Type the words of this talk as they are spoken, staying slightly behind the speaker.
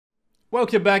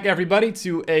Welcome back everybody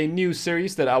to a new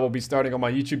series that I will be starting on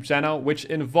my YouTube channel, which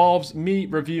involves me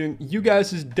reviewing you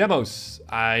guys' demos.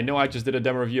 I know I just did a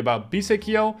demo review about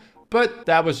neokCS, but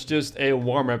that was just a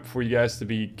warm-up for you guys to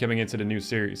be coming into the new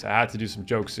series. I had to do some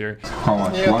jokes here. How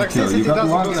much? One kill. You got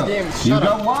one kill. You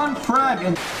got one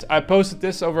frag. I posted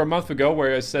this over a month ago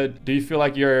where I said, do you feel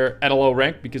like you're at a low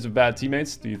rank because of bad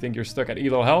teammates? Do you think you're stuck at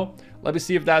elo hell? Let me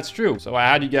see if that's true. So I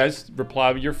had you guys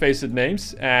reply with your Faceit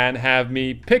names and have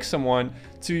me pick someone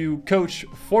to coach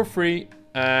for free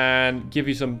and give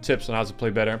you some tips on how to play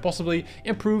better and possibly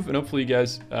improve. And hopefully you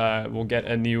guys will get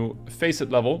a new Faceit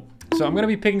level. So I'm going to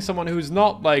be picking someone who's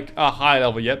not like a high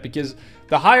level yet, because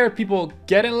the higher people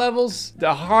get in levels,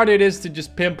 the harder it is to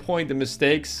just pinpoint the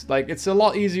mistakes. Like, it's a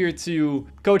lot easier to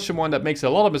coach someone that makes a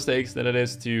lot of mistakes than it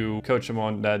is to coach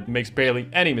someone that makes barely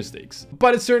any mistakes.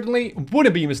 But it certainly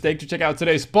wouldn't be a mistake to check out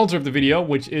today's sponsor of the video,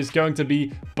 which is going to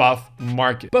be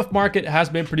Buff.Market. Buff.Market has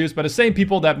been produced by the same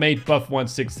people that made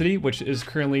Buff.163, which is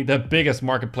currently the biggest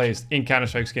marketplace in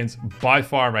Counter-Strike skins by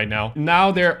far right now.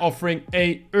 Now they're offering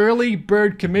a early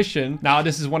bird commission. Now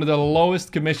this is one of the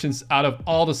lowest commissions out of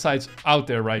all the sites out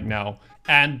there right now.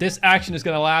 And this action is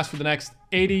going to last for the next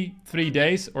 83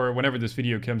 days or whenever this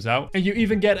video comes out. And you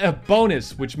even get a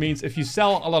bonus, which means if you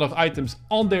sell a lot of items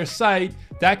on their site,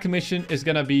 that commission is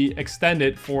going to be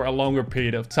extended for a longer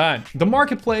period of time. The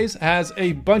marketplace has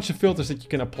a bunch of filters that you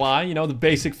can apply. You know, the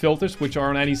basic filters, which are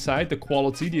on any site, the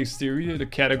quality, the exterior, the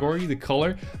category, the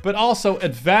color, but also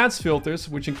advanced filters,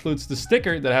 which includes the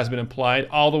sticker that has been applied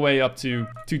all the way up to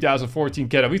 2014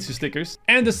 Katowice stickers.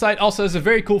 And the site also has a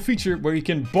very cool feature where you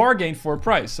can bargain for a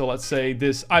price. So let's say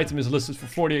this item is listed for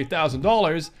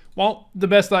 $48,000. Well, the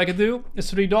best I can do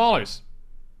is $3.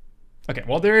 Okay,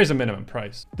 well, there is a minimum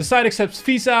price. The site accepts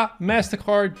Visa,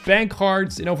 MasterCard, bank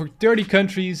cards in over 30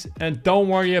 countries. And don't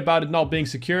worry about it not being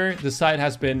secure. The site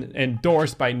has been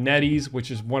endorsed by NetEase,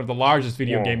 which is one of the largest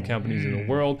video game companies in the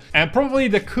world. And probably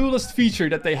the coolest feature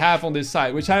that they have on this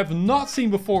site, which I have not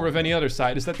seen before with any other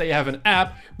site, is that they have an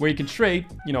app where you can trade,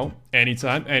 you know,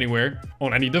 anytime, anywhere,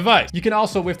 on any device. You can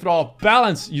also withdraw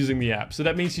balance using the app. So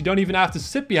that means you don't even have to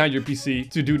sit behind your PC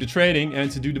to do the trading and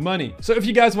to do the money. So if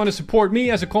you guys want to support me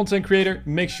as a content creator,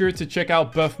 make sure to check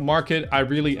out Buff.Market. I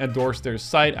really endorse their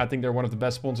site. I think they're one of the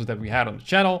best sponsors that we had on the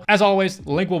channel. As always,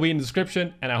 link will be in the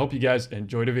description, and I hope you guys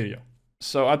enjoy the video.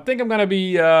 So I think I'm gonna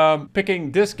be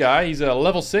picking this guy. He's a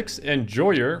level 6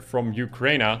 enjoyer from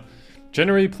Ukraine.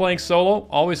 Generally playing solo,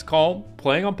 always calm,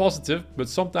 playing on positive, but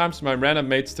sometimes my random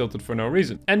mates tilted for no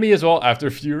reason. And me as well after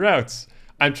a few rounds.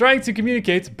 I'm trying to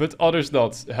communicate, but others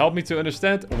don't. Help me to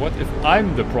understand what if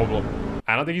I'm the problem.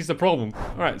 I don't think he's the problem.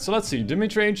 Alright, so let's see.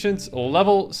 Dmitrancient,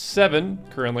 level 7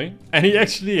 currently. And he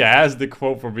actually has the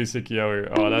quote for neokCS here.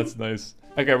 Oh, that's nice.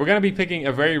 Okay, we're gonna be picking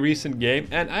a very recent game.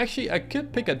 And actually, I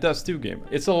could pick a Dust 2 game.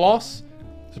 It's a loss.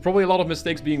 There's probably a lot of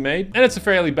mistakes being made. And it's a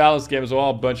fairly balanced game as well.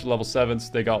 A bunch of level 7s.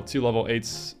 They got 2 level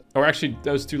 8s. Or actually,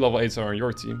 those 2 level 8s are on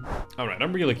your team. Alright,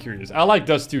 I'm really curious. I like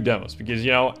Dust 2 demos because,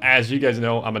 you know, as you guys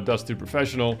know, I'm a Dust 2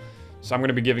 professional. So I'm going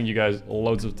to be giving you guys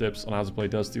loads of tips on how to play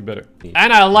Dust 2 better.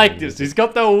 And I like this. He's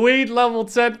got the weed level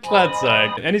 10 clad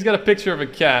tag. And he's got a picture of a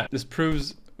cat. This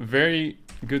proves very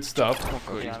good stuff.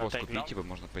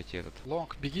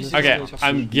 Okay,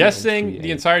 I'm guessing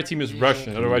the entire team is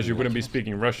Russian. Otherwise you wouldn't be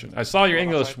speaking Russian. I saw your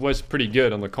English was pretty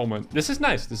good on the comment. This is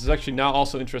nice. This is actually now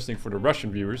also interesting for the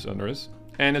Russian viewers under us.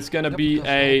 And it's going to be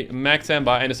a Mac 10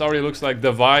 buy. And it already looks like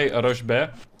Davai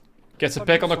Roshbe. Gets a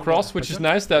pick on the cross, which is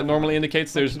nice. That normally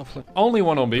indicates there's only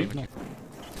one on B.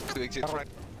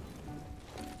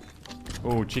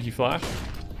 Oh, cheeky flash.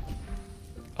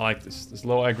 I like this. There's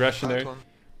low aggression there.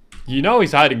 You know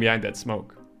he's hiding behind that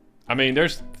smoke. I mean,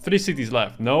 there's 3 cities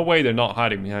left. No way they're not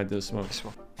hiding behind this smoke.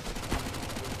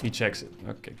 He checks it.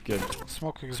 Okay, good.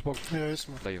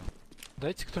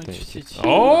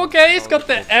 Okay, he's got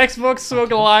the Xbox smoke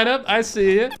lineup. I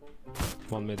see it.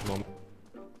 One mid, one.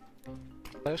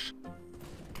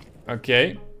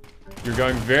 Okay, you're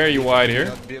going very wide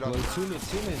here.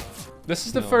 This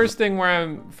is the first thing where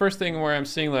I'm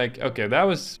seeing like, okay, that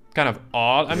was kind of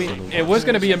odd. I mean, it was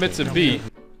gonna be a mid to B,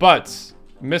 but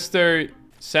Mr.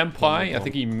 Senpai, I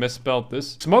think he misspelled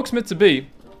this, smokes mid to B,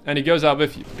 and he goes out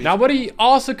with you. Now, what he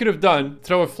also could have done,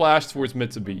 throw a flash towards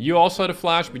mid to B. You also had a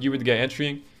flash, but you were the guy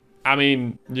entering. I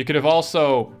mean, you could have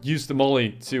also used the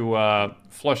molly to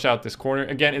flush out this corner.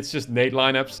 Again, it's just nade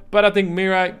lineups. But I think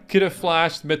Mirai could have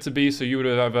flashed mid to B, so you would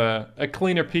have a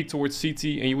cleaner peek towards CT,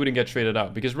 and you wouldn't get traded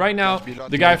out. Because right now,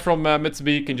 the guy from mid to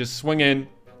B can just swing in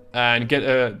and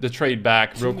get the trade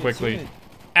back real quickly.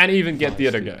 And even get the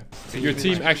other guy. So your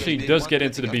team actually does get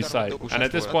into the B side. And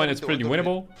at this point, it's pretty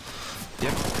winnable.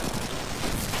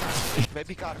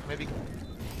 Maybe car, maybe.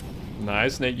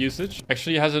 Nice nade usage.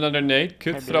 Actually has another nade.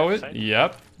 Could throw it.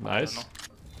 Yep. Nice.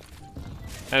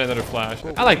 And another flash.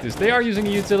 I like this. They are using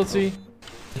a utility.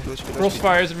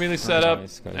 Crossfire isn't really set up.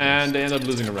 And they end up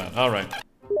losing a round. Alright.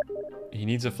 He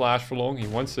needs a flash for long. He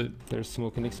wants it. There's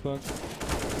smoke in Xbox.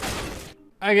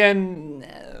 Again,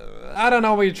 I don't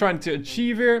know what you're trying to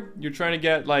achieve here. You're trying to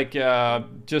get like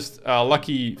just a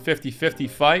lucky 50-50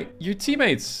 fight. Your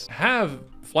teammates have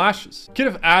flashes. Could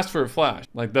have asked for a flash.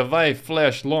 Like, давай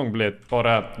flash long, blid.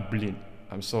 Пора, блин.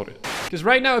 I'm sorry. Because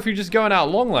right now, if you're just going out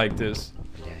long like this,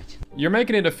 you're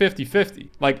making it a 50-50.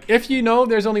 Like, if you know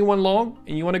there's only one long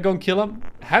and you want to go and kill him,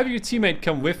 have your teammate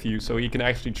come with you so he can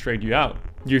actually trade you out.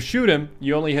 You shoot him,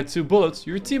 you only hit 2 bullets.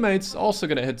 Your teammate's also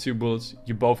gonna hit 2 bullets.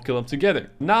 You both kill him together.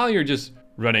 Now you're just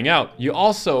running out. You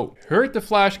also heard the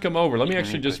flash come over. Let me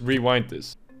actually just rewind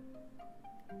this.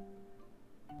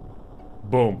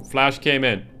 Boom, flash came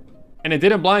in. And it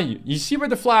didn't blind you. You see where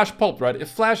the flash popped, right? It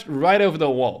flashed right over the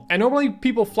wall. And normally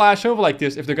people flash over like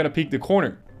this if they're gonna peek the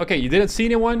corner. Okay, you didn't see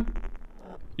anyone,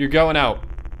 you're going out.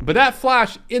 But that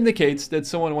flash indicates that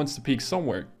someone wants to peek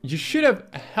somewhere. You should have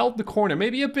held the corner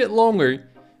maybe a bit longer,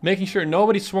 making sure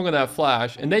nobody swung on that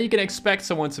flash, and then you can expect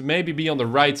someone to maybe be on the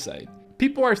right side.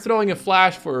 People are throwing a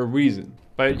flash for a reason.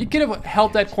 But you could have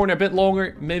held that corner a bit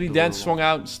longer, maybe then swung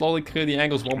out, slowly clear the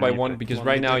angles one by one, because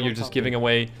right now you're just giving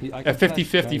away a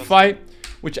 50-50 fight,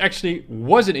 which actually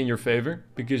wasn't in your favor,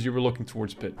 because you were looking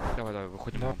towards pit.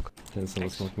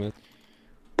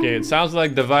 Okay, it sounds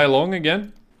like Davai long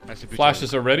again.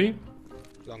 Flashes are ready.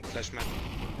 Long flash, man.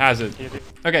 Has it.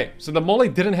 Okay, so the molly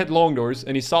didn't hit long doors,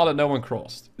 and he saw that no one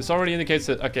crossed. This already indicates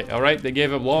that, okay, alright, they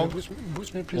gave up long.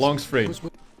 Long's free.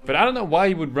 But I don't know why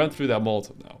you would run through that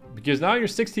Molotov now. Because now you're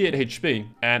 68 HP,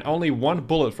 and only 1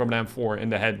 bullet from an M4 in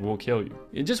the head will kill you.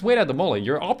 You just wait at the molly.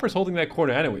 Your opera's holding that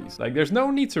corner anyways. Like, there's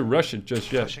no need to rush it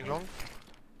just yet.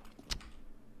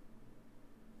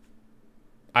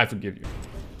 I forgive you.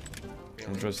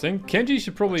 Interesting. Kenji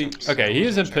should probably... Okay, he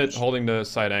is in pit holding the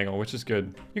side angle, which is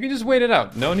good. You can just wait it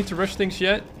out. No need to rush things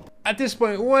yet. At this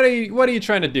point, what are you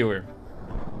trying to do here?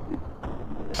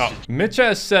 Oh,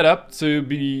 Mitcha is set up to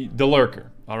be the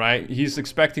lurker. Alright, he's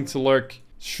expecting to lurk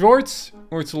shorts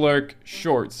or to lurk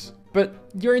shorts. But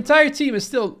your entire team is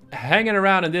still hanging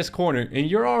around in this corner and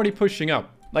you're already pushing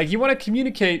up. Like, you want to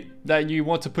communicate that you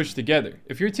want to push together.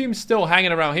 If your team's still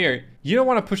hanging around here, you don't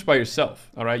want to push by yourself,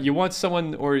 alright? You want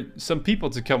someone or some people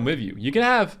to come with you. You can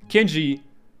have Kenji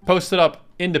posted up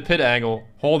in the pit angle,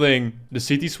 holding the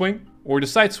CT swing or the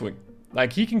side swing.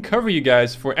 Like, he can cover you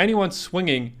guys for anyone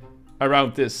swinging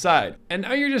around this side. And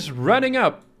now you're just running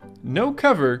up, no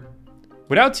cover,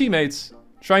 without teammates,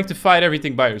 trying to fight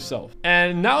everything by yourself.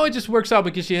 And now it just works out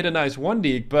because you hit a nice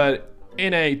 1D, but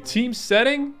in a team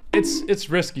setting, it's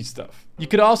risky stuff. You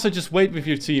could also just wait with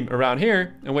your team around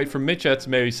here and wait for Mitcha to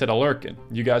maybe set a lurk in.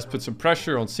 You guys put some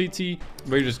pressure on CT,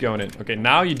 but you're just going in. Okay,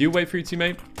 now you do wait for your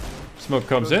teammate. Smoke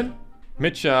comes in.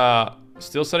 Mitcha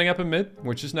still setting up in mid,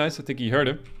 which is nice. I think he heard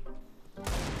him.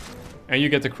 And you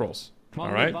get the cross.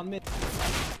 All right.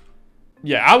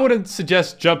 Yeah, I wouldn't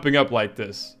suggest jumping up like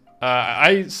this.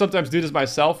 I sometimes do this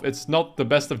myself. It's not the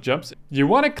best of jumps. You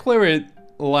want to clear it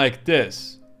like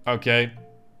this, okay?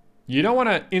 You don't want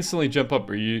to instantly jump up.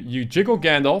 You jiggle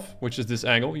Gandalf, which is this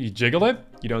angle. You jiggle it.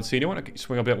 You don't see anyone. Okay,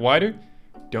 swing a bit wider.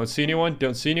 Don't see anyone.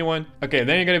 Don't see anyone. Okay,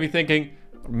 then you're going to be thinking,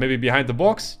 maybe behind the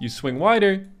box, you swing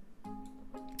wider.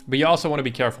 But you also want to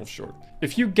be careful short.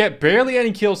 If you get barely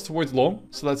any kills towards long,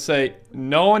 so let's say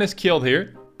no one is killed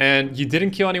here, and you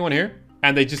didn't kill anyone here,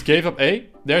 and they just gave up A,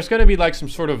 there's going to be like some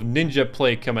sort of ninja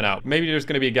play coming out. Maybe there's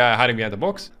going to be a guy hiding behind the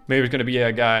box. Maybe there's going to be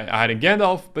a guy hiding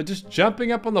Gandalf. But just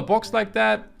jumping up on the box like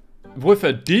that with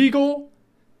a deagle?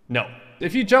 No.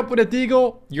 If you jump with a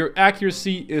deagle, your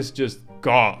accuracy is just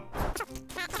gone.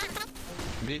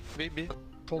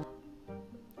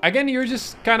 Again, you're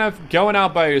just kind of going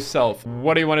out by yourself.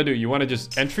 What do you want to do? You want to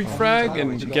just entry frag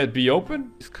and get B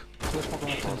open?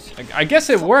 I guess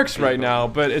it works right now,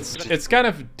 but it's kind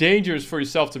of dangerous for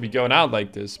yourself to be going out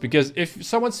like this. Because if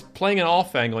someone's playing an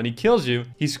off angle and he kills you,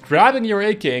 he's grabbing your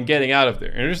AK and getting out of there.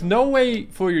 And there's no way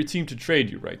for your team to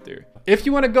trade you right there. If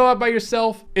you want to go out by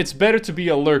yourself, it's better to be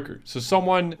a lurker. So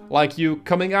someone like you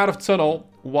coming out of tunnel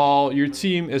while your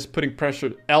team is putting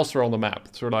pressure elsewhere on the map.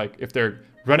 So like if they're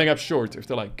running up short, if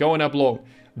they're like going up long,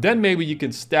 then maybe you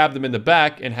can stab them in the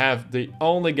back and have the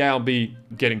only guy on B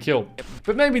getting killed.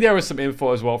 But maybe there was some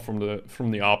info as well from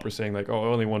the opera saying like, oh, I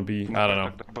only want B. I don't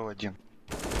know.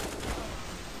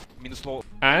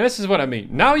 And this is what I mean.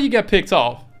 Now you get picked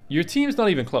off. Your team's not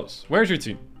even close. Where's your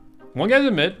team? One guy's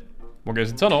in mid. One guy's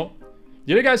in tunnel.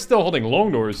 The other guy's still holding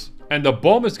long doors. And the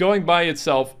bomb is going by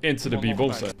itself into the B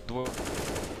bomb site. Middle.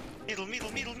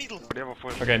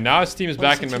 Okay, now his team is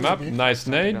backing him up. Nice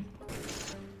nade.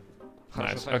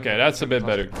 Nice. Okay, that's a bit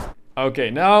better. Okay,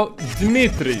 now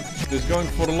Dmitri is going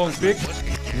for the long pick.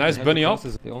 Nice bunny up.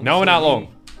 No, we're not long.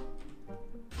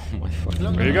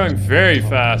 You're going very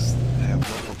fast.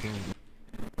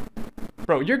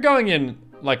 Bro, you're going in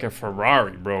like a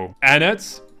Ferrari, bro.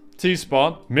 Annette,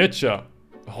 T-spawn, Mitcha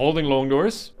holding long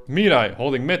doors. Mirai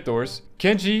holding mid doors.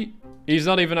 Kenji, he's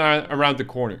not even around the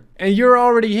corner. And you're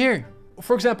already here.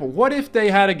 For example, what if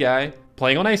they had a guy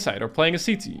playing on A side or playing a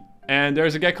CT and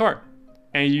there's a guy car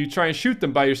and you try and shoot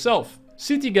them by yourself?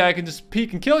 CT guy can just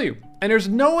peek and kill you. And there's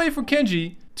no way for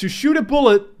Kenji to shoot a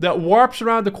bullet that warps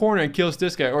around the corner and kills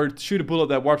this guy, or shoot a bullet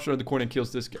that warps around the corner and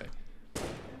kills this guy.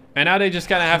 And now they just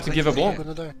kind of have to give up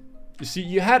long. You see,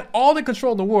 you had all the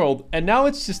control in the world, and now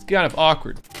it's just kind of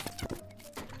awkward.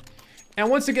 And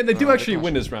once again, they do actually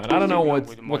win this round. I don't know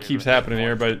what keeps happening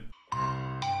here, but...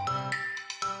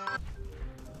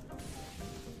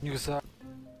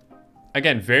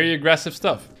 Again, very aggressive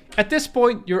stuff. At this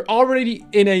point, you're already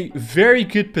in a very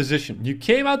good position. You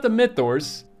came out the mid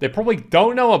doors. They probably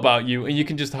don't know about you, and you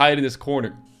can just hide in this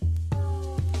corner.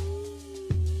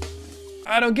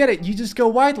 I don't get it. You just go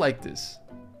wide like this.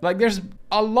 Like, there's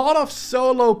a lot of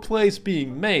solo plays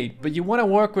being made, but you want to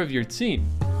work with your team.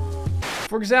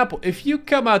 For example, if you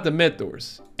come out the mid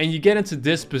doors and you get into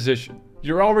this position,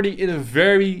 you're already in a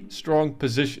very strong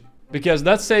position. Because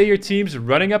let's say your team's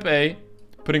running up A,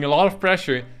 putting a lot of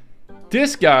pressure.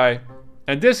 This guy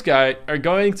and this guy are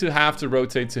going to have to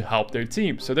rotate to help their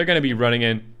team. So they're going to be running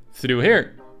in through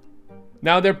here.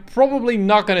 Now, they're probably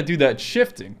not going to do that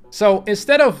shifting. So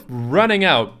instead of running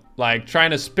out, like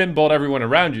trying to spin bolt everyone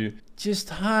around you, just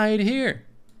hide here.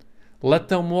 Let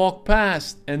them walk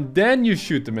past and then you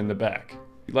shoot them in the back.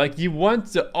 Like, you want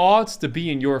the odds to be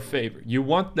in your favor. You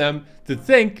want them to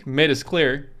think mid is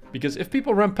clear. Because if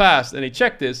people run past and they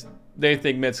check this, they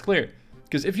think mid's clear.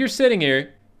 Because if you're sitting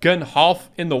here, gun half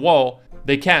in the wall,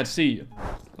 they can't see you.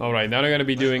 Alright, now they're going to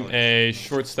be doing a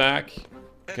short stack.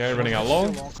 Okay, running out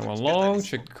long. Come on long,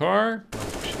 check the car.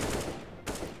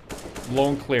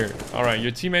 Long clear. Alright,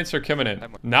 your teammates are coming in.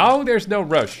 Now there's no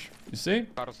rush. You see?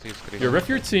 You're with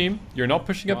your team, you're not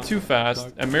pushing up too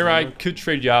fast, and Mirai could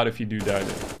trade you out if you do die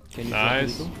there.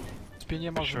 Nice.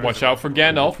 Watch out for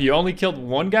Gandalf. You only killed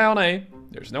one guy on A.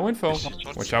 There's no info.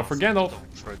 Watch out for Gandalf.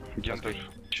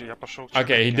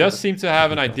 Okay, he does seem to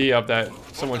have an idea of that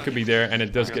someone could be there, and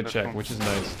it does get checked, which is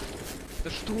nice.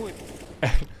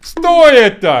 Stój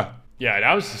это! Yeah,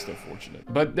 that was just unfortunate.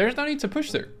 But there's no need to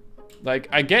push there. Like,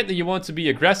 I get that you want to be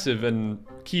aggressive and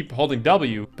keep holding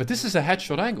W, but this is a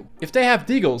headshot angle. If they have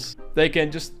deagles, they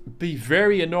can just be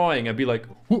very annoying and be like,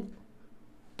 whoop,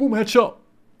 boom, headshot,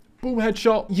 boom,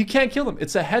 headshot. You can't kill them.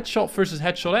 It's a headshot versus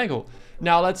headshot angle.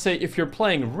 Now, let's say if you're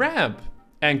playing ramp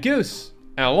and goose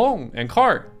and long and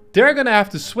car, they're gonna have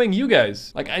to swing you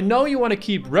guys. Like, I know you want to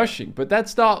keep rushing, but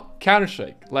that's not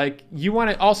Counter-Strike. Like, you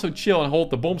want to also chill and hold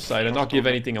the bomb site and not give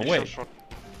anything away.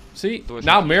 See,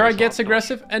 now Mirai gets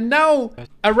aggressive, and now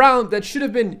a round that should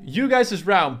have been you guys'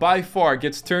 round by far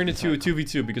gets turned into a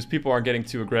 2v2 because people are getting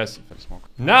too aggressive.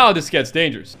 Now this gets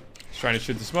dangerous. He's trying to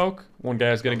shoot the smoke. One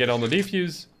guy is gonna get on the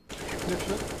defuse.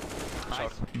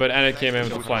 But Annette came in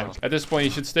with the flank. At this point,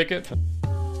 you should stick it.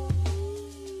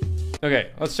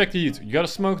 Okay, let's check the YouTube. You got a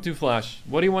smoke to flash.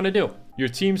 What do you want to do? Your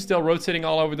team's still rotating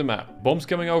all over the map. Bombs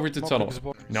coming over to tunnel.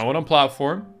 No one on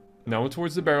platform. No one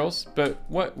towards the barrels. But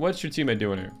what's your teammate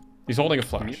doing here? He's holding a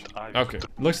flash. Okay,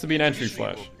 looks to be an entry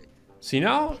flash. See,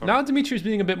 now Dmitri's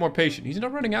being a bit more patient. He's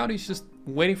not running out, he's just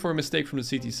waiting for a mistake from the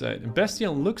CT side. And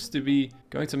Bastion looks to be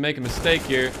going to make a mistake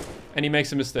here, and he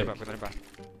makes a mistake.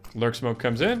 Lurk smoke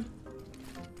comes in.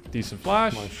 Decent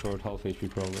flash. Short, half HP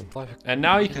probably. And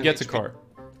now you can get to car.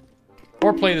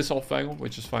 Or play this off angle,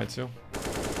 which is fine too.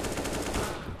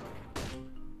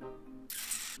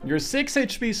 You're 6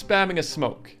 HP spamming a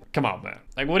smoke. Come on, man.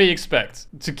 Like, what do you expect?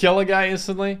 To kill a guy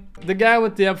instantly? The guy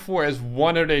with the M4 has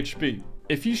 100 HP.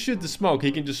 If you shoot the smoke, he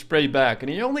can just spray back.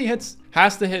 And he only has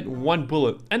to hit one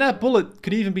bullet. And that bullet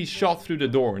could even be shot through the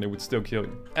door and it would still kill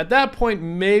you. At that point,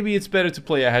 maybe it's better to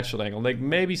play a headshot angle. Like,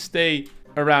 maybe stay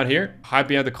around here. Hide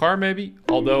behind the car, maybe.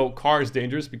 Although, car is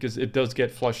dangerous because it does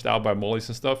get flushed out by mollies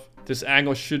and stuff. This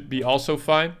angle should be also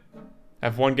fine.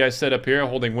 Have one guy set up here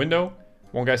holding window.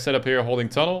 One guy set up here holding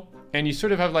tunnel. And you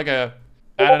sort of have like a...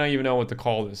 I don't even know what to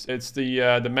call this. It's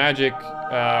the magic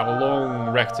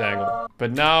long rectangle.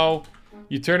 But now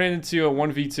you turn it into a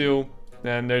 1v2,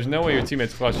 and there's no way your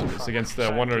teammate's clutching this against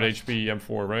the 100 HP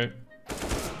M4, right?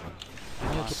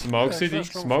 Smoke city,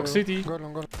 smoke city.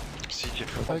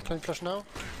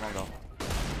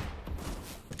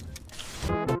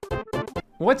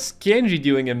 what's Kenji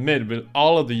doing in mid with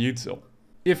all of the util?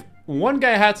 If one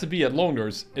guy had to be at long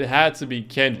doors, it had to be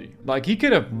Kenji. Like, he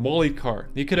could have mollied car.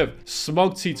 He could have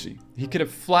smoked CT. He could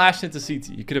have flashed into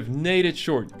CT. He could have naded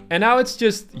short. And now it's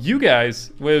just you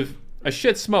guys with a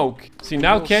shit smoke. See,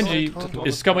 now Kenji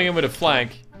is coming in with a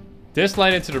flank. This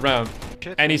line into the round.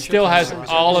 And he still has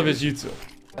all of his util.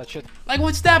 Like,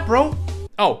 what's that, bro?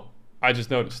 Oh, I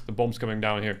just noticed. The bomb's coming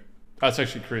down here. That's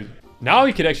actually crazy. Now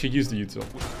he could actually use the util.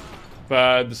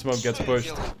 But the smoke gets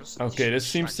pushed. Okay, this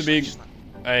seems to be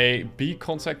a B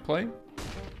contact play. You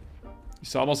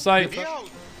saw him on site.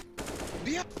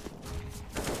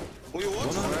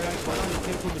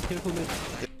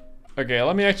 Okay,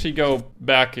 let me actually go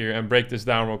back here and break this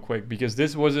down real quick, because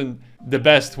this wasn't the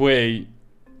best way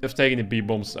of taking the B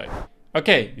bomb site.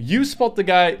 Okay, you spot the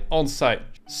guy on site.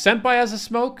 Senpai has a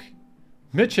smoke,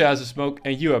 Mitcha has a smoke,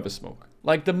 and you have a smoke.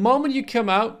 Like, the moment you come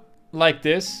out like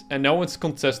this and no one's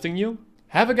contesting you,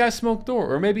 have a guy smoke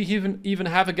door, or maybe even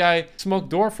have a guy smoke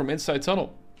door from inside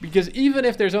tunnel. Because even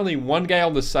if there's only one guy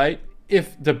on the site,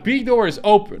 if the B door is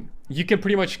open, you can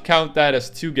pretty much count that as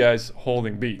 2 guys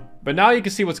holding B. But now you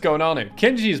can see what's going on here.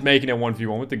 Kenji is making a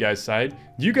 1v1 with the guy's side.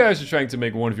 You guys are trying to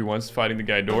make 1v1s fighting the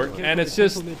guy door, and it's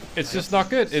just not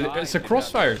good. It's a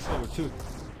crossfire.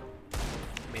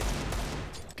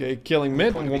 Okay, killing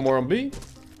mid, and one more on B.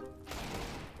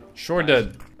 Sure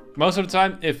dead. Most of the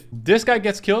time, if this guy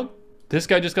gets killed, this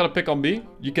guy just gotta pick on B.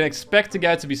 You can expect the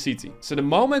guy to be CT. So the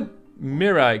moment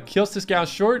Mirai kills this guy on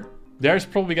short, there's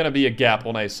probably gonna be a gap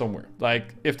on A somewhere.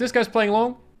 Like, if this guy's playing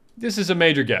long, this is a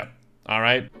major gap.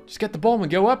 Alright? Just get the bomb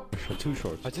and go up. Too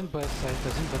short.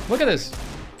 Look at this.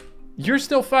 You're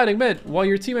still fighting mid while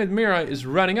your teammate Mirai is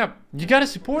running up. You gotta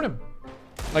support him.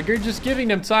 Like, you're just giving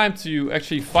them time to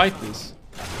actually fight this.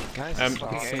 Guys,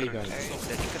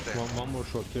 one more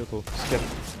short, careful.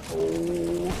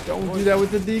 Oh, don't do that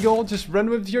with the deagle. Just run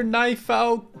with your knife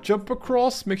out. Jump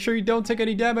across. Make sure you don't take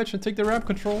any damage and take the ramp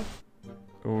control.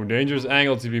 Oh, dangerous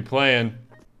angle to be playing.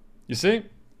 You see?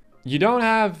 You don't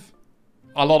have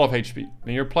a lot of HP.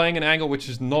 And you're playing an angle which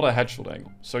is not a headshot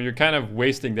angle. So you're kind of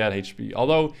wasting that HP.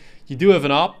 Although, you do have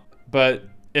an op. But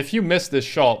if you miss this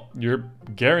shot, you're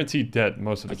guaranteed dead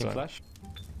most of the time. Flash.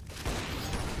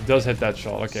 Does hit that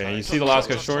shot. Okay, and you see the last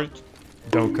guy short.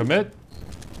 Don't commit.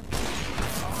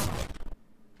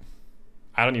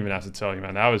 I don't even have to tell you,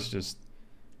 man. That was just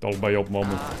dolbayop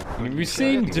moment. I mean, we've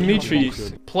seen Dimitri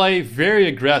play very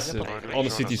aggressive on the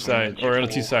CT side, or on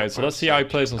the T side. So let's see how he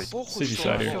plays on the CT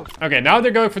side here. Okay, now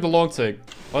they're going for the long take.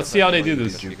 Let's see how they do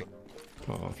this.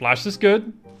 Flash is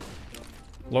good.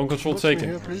 Long control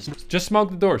taken. Just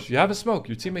smoke the doors. You have a smoke.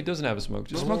 Your teammate doesn't have a smoke.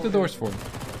 Just smoke the doors for him.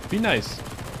 Be nice.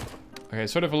 Okay,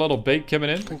 sort of a little bait coming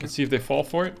in. Let's see if they fall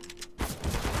for it.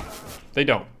 They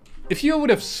don't. If you would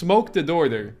have smoked the door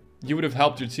there, you would have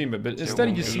helped your teammate, but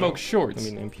instead you smoke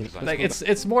shorts. Like,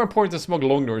 it's more important to smoke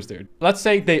long doors there. Let's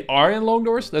say they are in long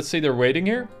doors. Let's say they're waiting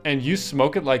here, and you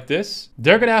smoke it like this.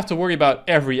 They're gonna have to worry about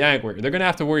every angle. They're gonna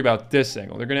have to worry about this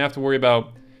angle. They're gonna have to worry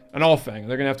about an off angle.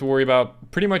 They're gonna have to worry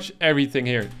about pretty much everything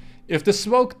here. If the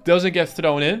smoke doesn't get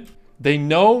thrown in, they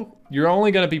know you're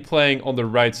only gonna be playing on the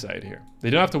right side here. They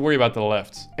don't have to worry about the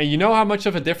left. And you know how much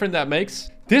of a difference that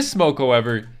makes? This smoke,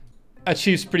 however,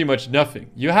 achieves pretty much nothing.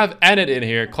 You have Annette in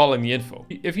here calling the info.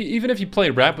 Even if you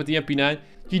play ramp with the MP9,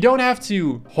 you don't have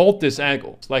to hold this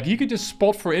angle. Like, you could just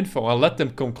spot for info and let them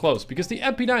come close, because the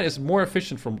MP9 is more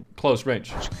efficient from close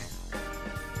range.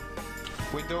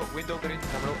 Window green,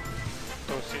 camera.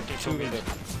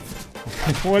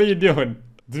 What are you doing?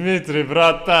 Dmitri,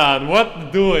 bratan,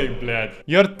 what doing, blad?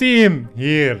 Your team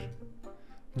here.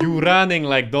 You running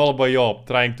like dolbayop,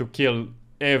 trying to kill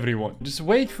everyone. Just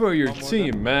wait for your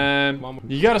team, man.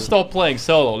 You gotta stop playing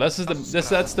solo. That's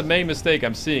the main mistake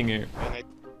I'm seeing here.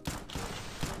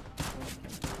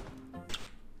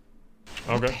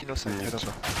 Okay.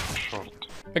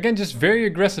 Again, just very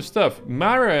aggressive stuff.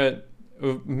 Mirai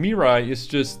is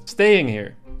just staying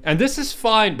here. And this is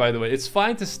fine, by the way. It's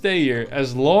fine to stay here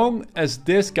as long as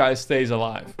this guy stays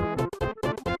alive.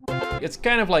 It's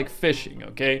kind of like fishing,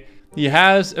 okay? He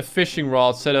has a fishing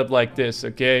rod set up like this,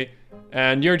 okay?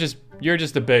 And you're just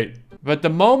the bait. But the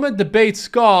moment the bait's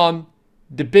gone,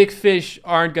 the big fish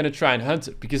aren't gonna try and hunt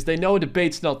it, because they know the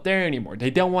bait's not there anymore. They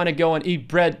don't want to go and eat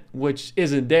bread which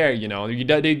isn't there, you know?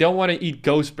 They don't want to eat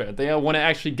ghost bread. They want to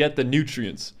actually get the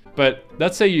nutrients. But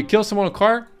let's say you kill someone in a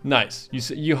car, nice.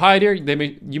 You hide here,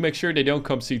 you make sure they don't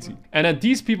come CT. And then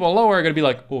these people lower are gonna be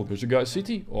like, oh, there's a guy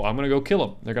CT. Oh, I'm gonna go kill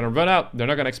him. They're gonna run out. They're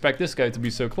not gonna expect this guy to be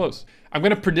so close. I'm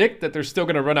gonna predict that they're still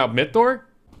gonna run out mid door.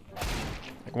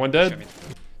 Like, one dead.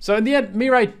 So in the end,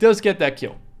 Mirai does get that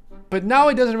kill. But now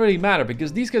it doesn't really matter,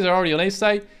 because these guys are already on A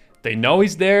side. They know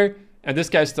he's there. and this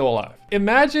guy's still alive.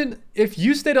 Imagine if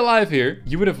you stayed alive here,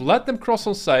 you would have let them cross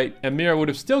on site, and Mira would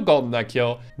have still gotten that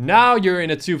kill. Now you're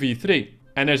in a 2v3,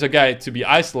 and there's a guy to be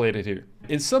isolated here.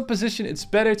 In some position, it's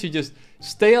better to just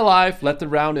stay alive, let the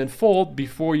round unfold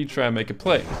before you try and make a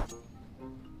play.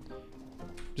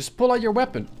 Just pull out your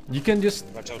weapon. You can just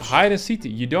hide in CT.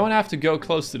 You don't have to go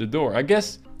close to the door. I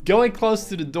guess going close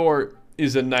to the door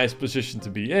is a nice position to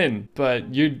be in,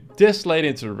 but you're this late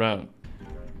into the round.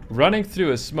 Running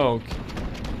through a smoke,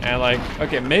 and like,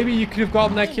 okay, maybe you could have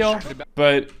gotten that kill,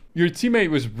 but your teammate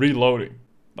was reloading.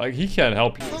 Like, he can't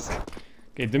help you.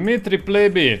 Okay, Dmitri, play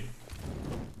B.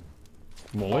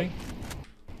 Molly.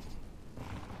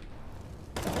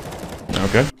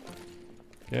 Okay.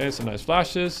 Okay, some nice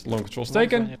flashes. Long control's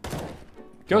taken.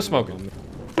 Go smoke it.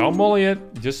 Don't molly it,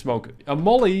 just smoke it. A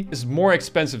molly is more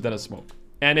expensive than a smoke.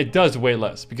 And it does way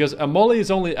less, because a molly is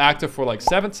only active for like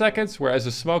 7 seconds, whereas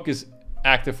a smoke is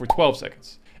active for 12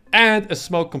 seconds. And a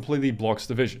smoke completely blocks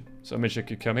the vision. So Mitcha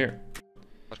could come here.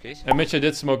 And Mitcha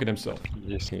did smoke it himself.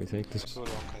 Yes, can you take this? So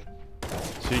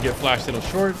you get flashed in on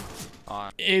short.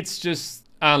 It's just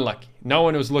unlucky. No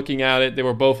one was looking at it. They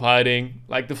were both hiding.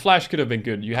 Like, the flash could have been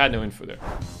good. You had no info there.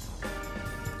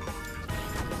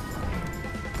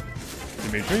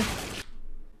 Dmitri?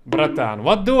 Bratan,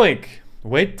 what doing?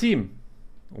 Wait team.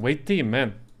 Wait team,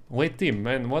 man. Wait team,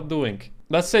 man. What doing?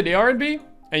 Let's say they are in B,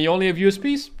 and you only have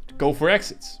USPs. Go for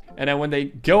exits. And then when they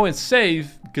go and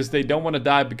save, because they don't want to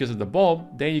die because of the bomb,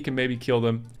 then you can maybe kill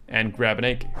them and grab an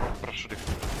AK.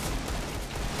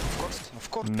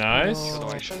 Nice.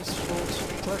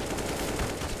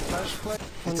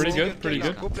 Pretty good, pretty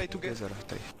good.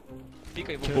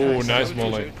 Oh, nice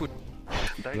molly.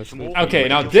 Okay,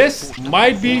 now this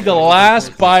might be the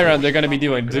last buy round they're going to be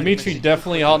doing. Dmitri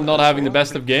definitely not having the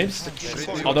best of games,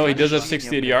 although he does have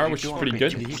 60 ADR, which is pretty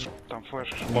good.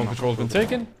 Long control's been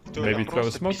taken. Maybe throw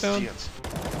a smoke down.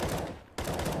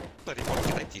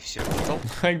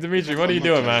 Like, Dmitri, what are you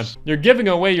doing, man? You're giving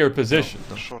away your position.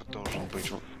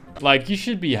 Like, you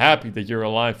should be happy that you're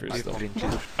alive here still.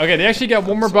 Okay, they actually got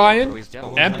one more buy-in.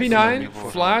 MP9,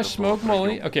 flash, smoke,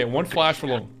 molly. Okay, one flash for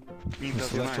long.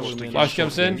 Flash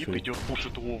comes in.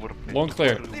 Long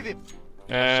clear.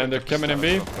 And they're coming in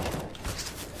B.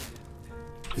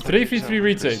 3v3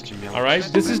 retake. Alright,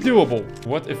 this is doable.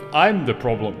 What if I'm the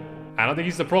problem? I don't think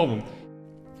he's the problem.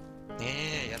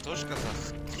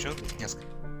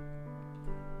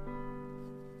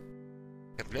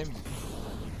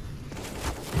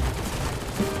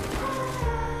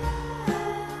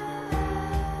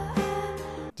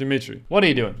 Dmitri, what are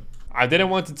you doing? I didn't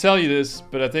want to tell you this,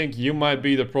 but I think you might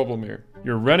be the problem here.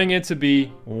 You're running into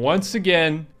B once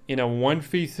again in a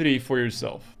 1v3 for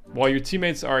yourself, while your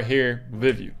teammates are here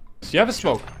with you. So you have a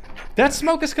smoke. That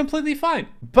smoke is completely fine,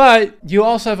 but you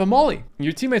also have a molly.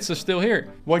 Your teammates are still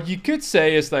here. What you could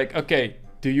say is like, okay,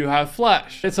 do you have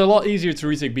flash? It's a lot easier to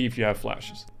retake B if you have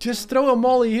flashes. Just throw a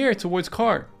molly here towards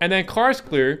car, and then car's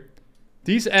clear.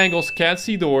 These angles can't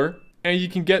see door, and you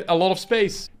can get a lot of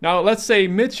space. Now, let's say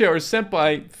Mitcha or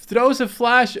Senpai throws a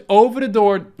flash over the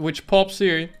door, which pops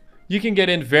here. You can get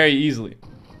in very easily.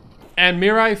 And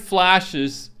Mirai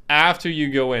flashes after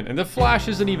you go in. And the flash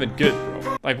isn't even good,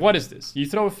 bro. Like, what is this? You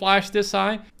throw a flash this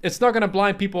high, it's not gonna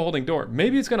blind people holding door.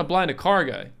 Maybe it's gonna blind a car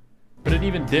guy. But it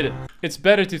even didn't. It's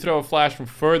better to throw a flash from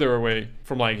further away,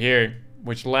 from like here,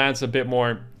 which lands a bit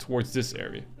more towards this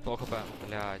area.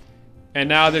 And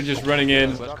now they're just running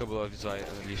in.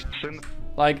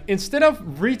 Like, instead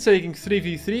of retaking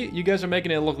 3v3, you guys are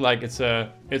making it look like it's 3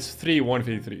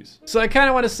 1v3s. So I kind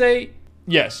of want to say,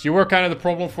 yes, you were kind of the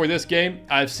problem for this game.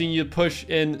 I've seen you push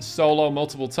in solo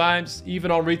multiple times,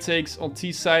 even on retakes on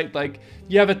T side. Like,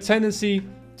 you have a tendency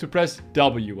to press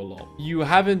W a lot. You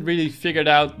haven't really figured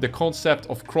out the concept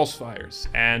of crossfires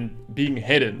and being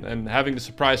hidden and having the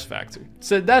surprise factor.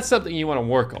 So that's something you want to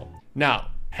work on. Now,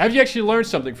 have you actually learned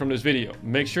something from this video?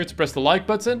 Make sure to press the like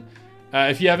button.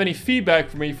 If you have any feedback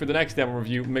for me for the next demo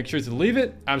review, make sure to leave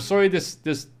it. I'm sorry this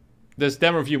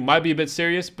demo review might be a bit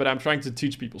serious, but I'm trying to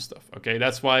teach people stuff, okay?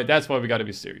 That's why we gotta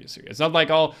be serious here. It's not like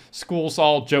all school's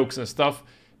all jokes and stuff.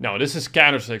 No, this is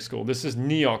Counter-Strike school. This is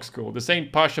neok school. This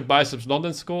ain't Pasha Biceps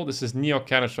London school. This is neok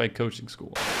Counter-Strike coaching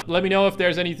school. Let me know if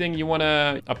there's anything you want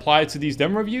to apply to these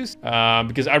demo reviews.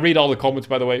 Because I read all the comments,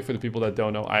 by the way. For the people that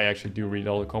don't know, I actually do read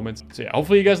all the comments. So yeah,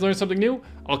 hopefully you guys learned something new.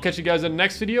 I'll catch you guys in the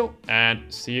next video. And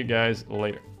see you guys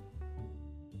later.